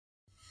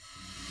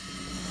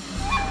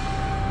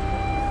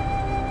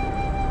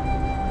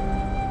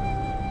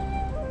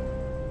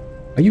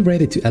Are you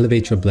ready to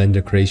elevate your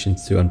Blender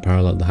creations to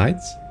unparalleled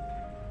heights?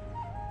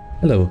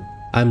 Hello,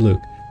 I'm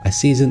Luke, a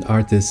seasoned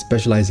artist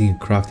specializing in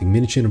crafting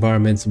miniature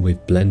environments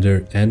with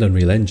Blender and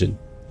Unreal Engine.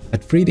 At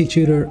 3D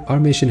Tutor, our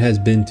mission has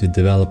been to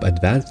develop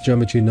advanced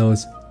geometry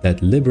nodes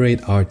that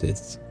liberate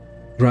artists,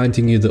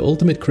 granting you the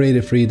ultimate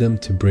creative freedom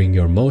to bring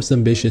your most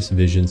ambitious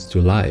visions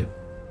to life.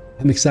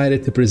 I'm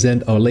excited to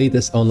present our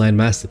latest online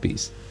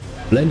masterpiece,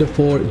 Blender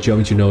 4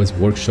 Geometry Nodes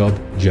Workshop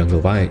Jungle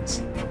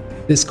Vines.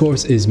 This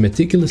course is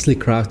meticulously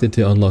crafted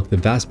to unlock the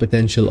vast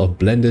potential of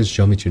Blender's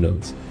geometry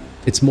nodes.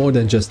 It's more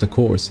than just a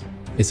course,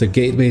 it's a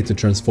gateway to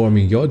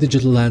transforming your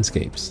digital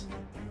landscapes.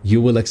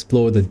 You will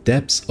explore the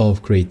depths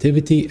of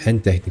creativity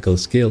and technical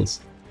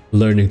skills,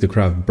 learning to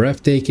craft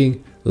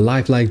breathtaking,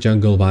 lifelike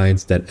jungle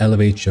vines that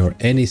elevate your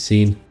any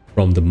scene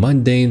from the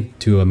mundane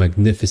to a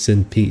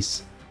magnificent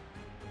piece.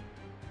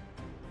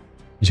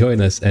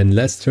 Join us and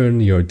let's turn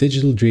your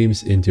digital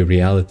dreams into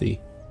reality.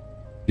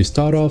 To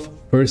start off,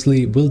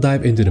 firstly, we'll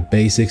dive into the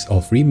basics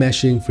of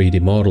remeshing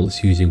 3D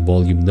models using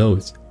volume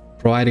nodes,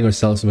 providing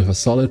ourselves with a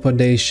solid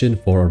foundation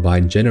for our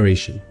vine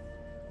generation.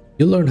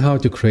 You'll learn how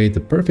to create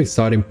the perfect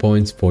starting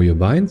points for your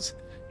vines,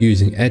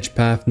 using edge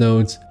path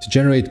nodes to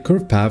generate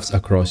curved paths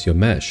across your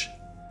mesh.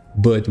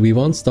 But we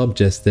won't stop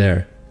just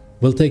there.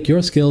 We'll take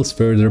your skills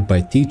further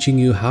by teaching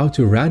you how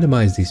to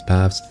randomize these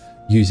paths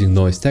using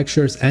noise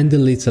textures and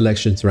delete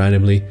selections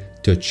randomly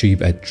to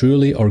achieve a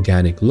truly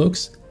organic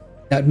looks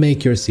that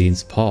make your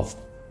scenes pop.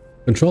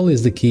 Control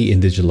is the key in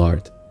digital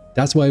art.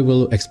 That's why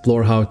we'll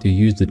explore how to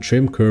use the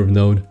trim curve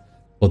node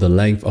for the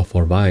length of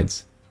our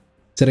vines,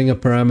 setting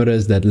up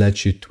parameters that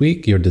let you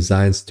tweak your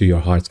designs to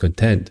your heart's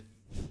content.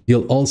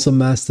 You'll also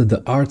master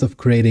the art of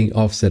creating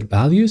offset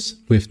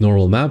values with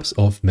normal maps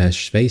of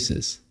mesh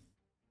faces,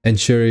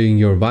 ensuring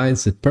your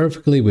vines sit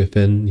perfectly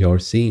within your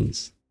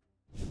scenes.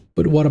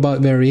 But what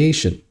about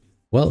variation?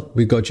 Well,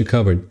 we got you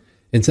covered.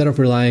 Instead of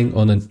relying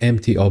on an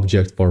empty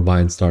object for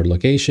vine start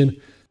location,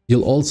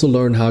 you'll also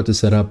learn how to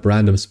set up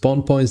random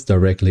spawn points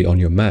directly on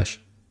your mesh,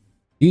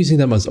 using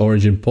them as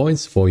origin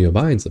points for your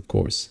vines, of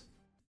course.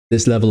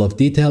 This level of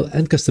detail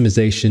and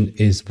customization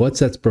is what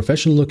sets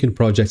professional looking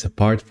projects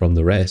apart from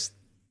the rest.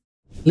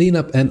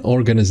 Cleanup and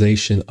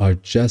organization are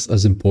just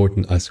as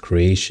important as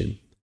creation.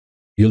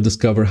 You'll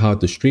discover how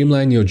to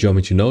streamline your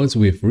geometry nodes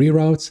with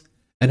reroutes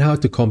and how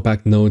to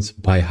compact nodes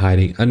by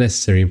hiding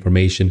unnecessary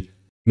information,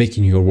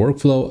 making your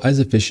workflow as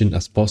efficient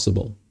as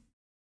possible.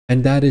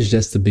 And that is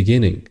just the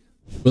beginning.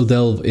 We'll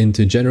delve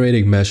into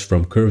generating mesh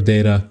from curved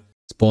data,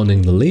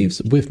 spawning the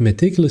leaves with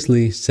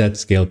meticulously set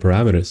scale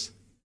parameters,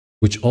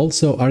 which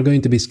also are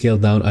going to be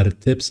scaled down at the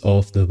tips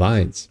of the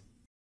vines.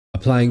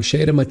 Applying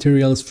shaded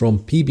materials from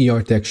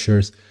PBR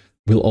textures,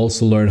 we'll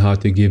also learn how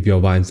to give your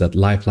vines that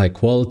lifelike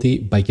quality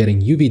by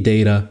getting UV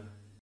data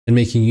and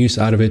making use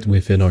out of it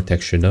within our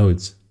texture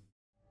nodes.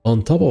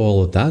 On top of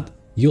all of that,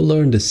 you'll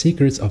learn the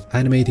secrets of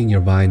animating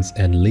your vines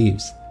and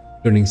leaves,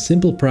 turning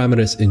simple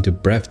parameters into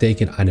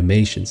breathtaking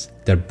animations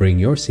that bring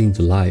your scene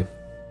to life.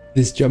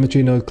 This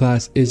geometry node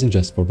class isn't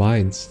just for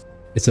vines.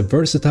 It's a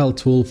versatile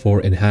tool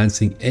for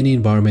enhancing any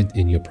environment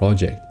in your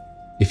project.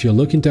 If you're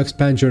looking to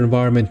expand your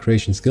environment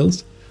creation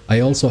skills, I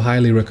also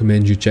highly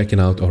recommend you checking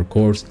out our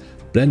course,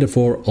 Blender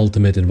 4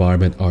 Ultimate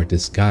Environment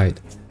Artist Guide.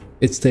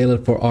 It's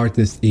tailored for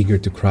artists eager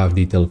to craft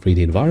detailed 3D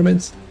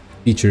environments,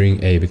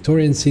 featuring a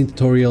Victorian scene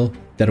tutorial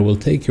that will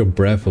take your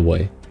breath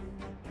away.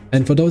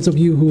 And for those of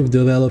you who have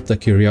developed a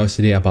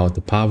curiosity about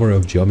the power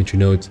of geometry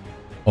nodes,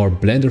 our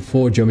Blender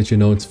 4 Geometry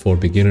Nodes for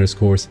Beginners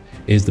course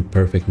is the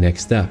perfect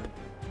next step.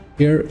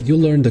 Here, you'll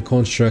learn to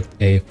construct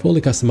a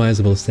fully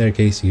customizable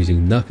staircase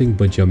using nothing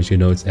but geometry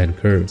nodes and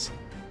curves.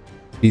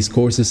 These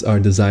courses are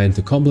designed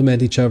to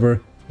complement each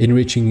other,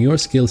 enriching your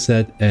skill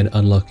set and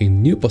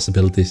unlocking new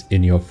possibilities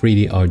in your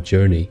 3D art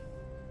journey.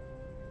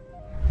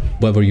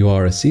 Whether you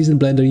are a seasoned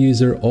Blender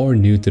user or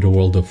new to the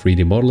world of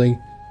 3D modeling,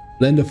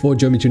 Blender 4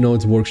 Geometry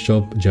Nodes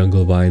Workshop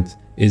Jungle Vines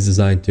is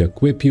designed to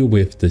equip you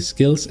with the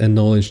skills and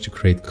knowledge to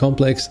create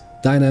complex,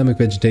 dynamic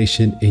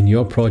vegetation in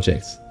your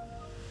projects.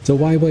 So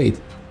why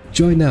wait?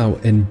 Join now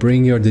and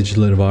bring your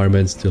digital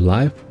environments to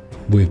life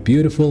with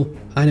beautiful,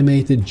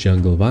 animated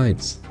jungle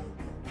vines.